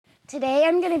Today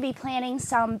I'm going to be planting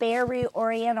some bare root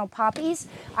Oriental Poppies.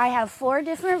 I have 4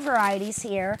 different varieties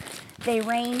here. They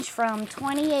range from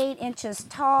 28 inches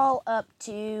tall up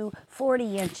to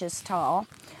 40 inches tall.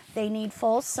 They need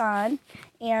full sun.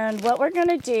 And what we're going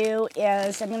to do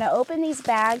is I'm going to open these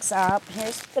bags up.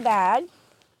 Here's the bag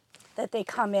that they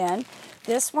come in.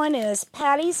 This one is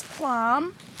Patty's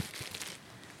Plum.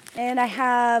 And I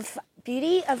have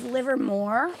Beauty of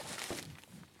Livermore,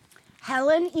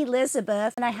 Helen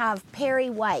Elizabeth, and I have Perry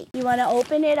White. You want to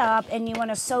open it up and you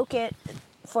want to soak it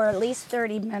for at least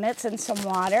 30 minutes in some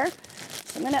water.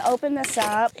 So I'm going to open this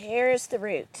up. Here's the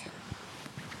root.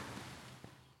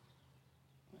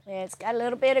 It's got a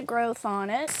little bit of growth on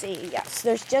it. Let's see, yes,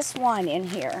 there's just one in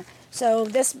here. So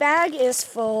this bag is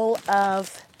full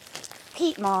of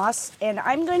peat moss, and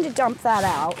I'm going to dump that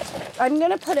out. I'm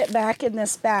going to put it back in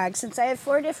this bag. Since I have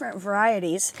 4 different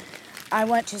varieties, I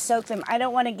want to soak them. I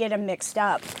don't want to get them mixed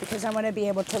up because I want to be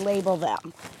able to label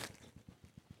them.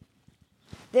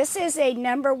 This is a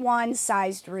number 1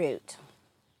 sized root.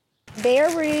 Bare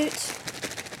root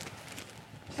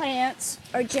plants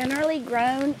are generally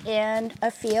grown in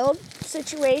a field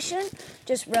situation,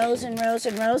 just rows and rows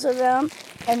and rows of them,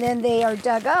 and then they are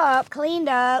dug up, cleaned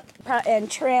up, and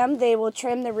trimmed. They will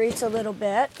trim the roots a little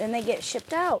bit, and they get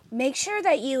shipped out. Make sure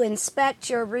that you inspect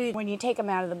your root when you take them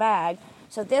out of the bag.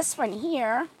 So this one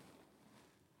here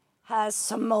has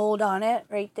some mold on it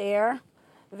right there.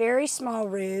 Very small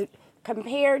root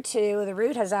compared to, the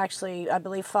root has actually, I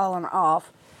believe, fallen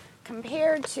off,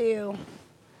 compared to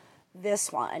this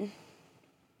one.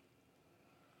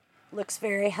 Looks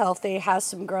very healthy, has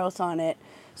some growth on it.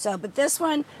 So, but this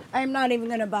one, I'm not even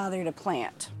gonna bother to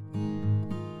plant.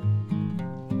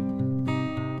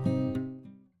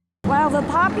 While the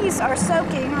poppies are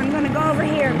soaking, I'm gonna go over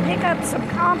here and pick up some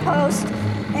compost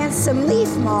and some leaf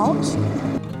mulch.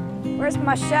 Where's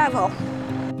my shovel?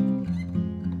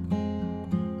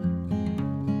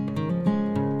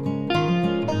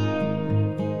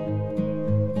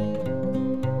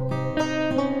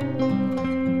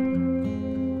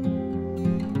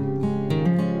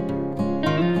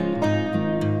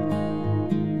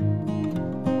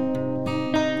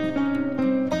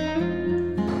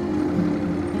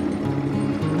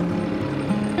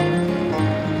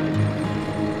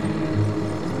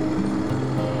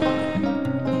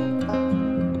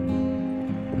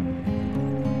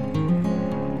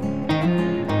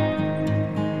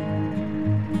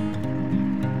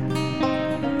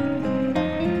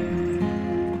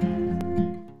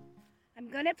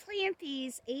 Plant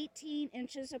these 18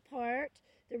 inches apart.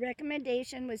 The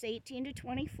recommendation was 18 to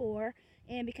 24,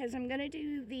 and because I'm going to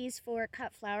do these for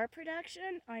cut flower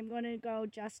production, I'm going to go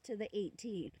just to the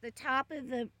 18. The top of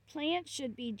the plant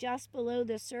should be just below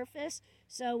the surface,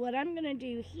 so what I'm going to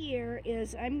do here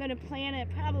is I'm going to plant it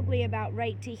probably about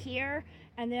right to here,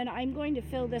 and then I'm going to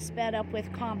fill this bed up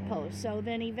with compost, so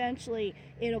then eventually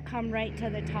it'll come right to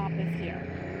the top of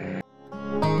here.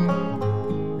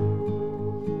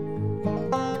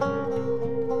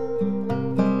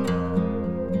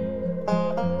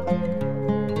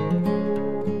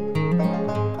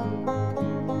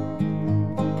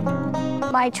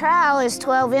 My trowel is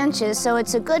 12 inches, so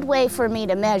it's a good way for me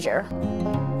to measure.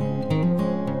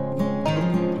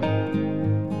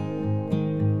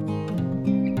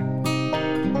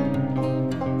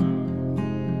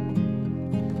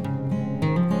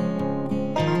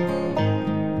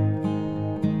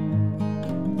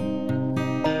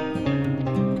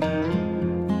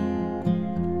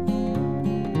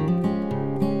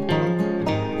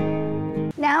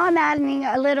 Now I'm adding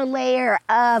a little layer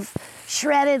of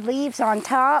shredded leaves on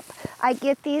top. I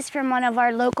get these from one of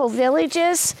our local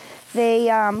villages. They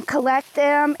collect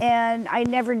them, and I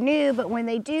never knew, but when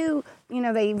they do, you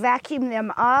know, they vacuum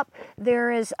them up.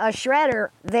 There is a shredder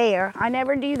there. I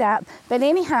never do that. But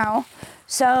anyhow,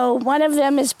 so one of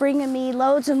them is bringing me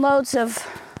loads and loads of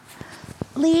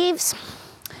leaves,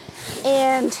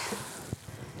 and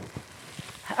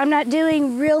I'm not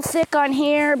doing real thick on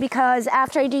here because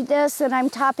after I do this, then I'm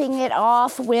topping it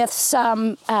off with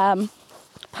some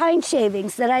pine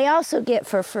shavings that I also get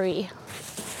for free.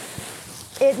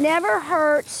 It never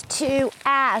hurts to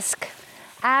ask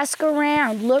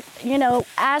around, look, you know,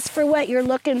 ask for what you're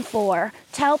looking for.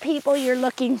 Tell people you're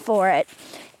looking for it,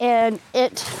 and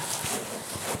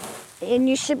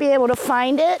you should be able to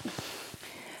find it.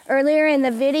 Earlier in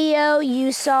the video,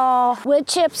 you saw wood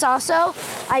chips also.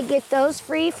 I get those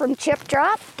free from Chip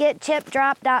Drop,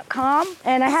 getchipdrop.com.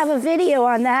 And I have a video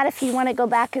on that if you want to go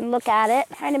back and look at it.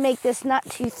 Trying to make this not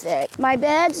too thick. My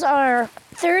beds are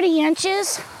 30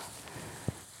 inches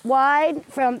wide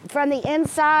from the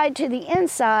inside to the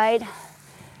inside.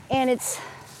 And it's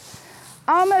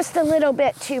almost a little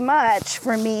bit too much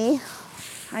for me.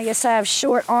 I guess I have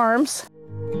short arms.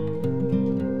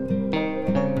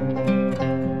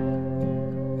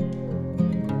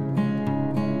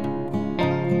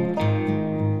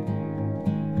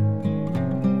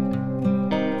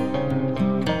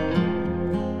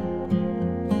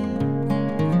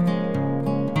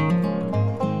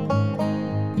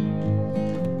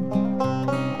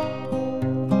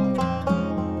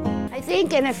 I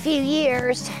think in a few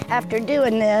years after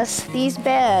doing this, these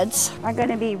beds are going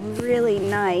to be really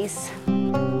nice.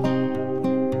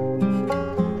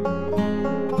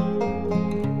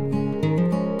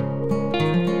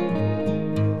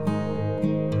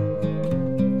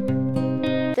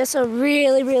 This will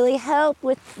really help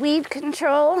with weed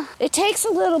control. It takes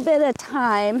a little bit of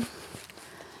time,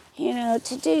 you know,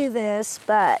 to do this,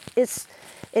 but it's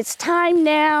time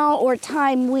now or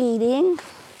time weeding.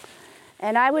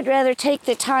 And I would rather take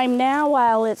the time now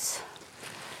while it's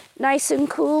nice and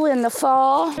cool in the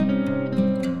fall.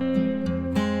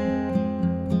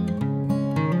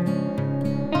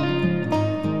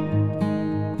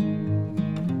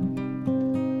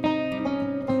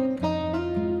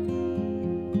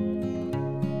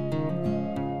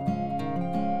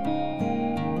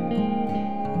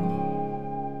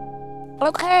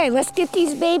 Okay, let's get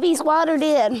these babies watered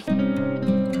in.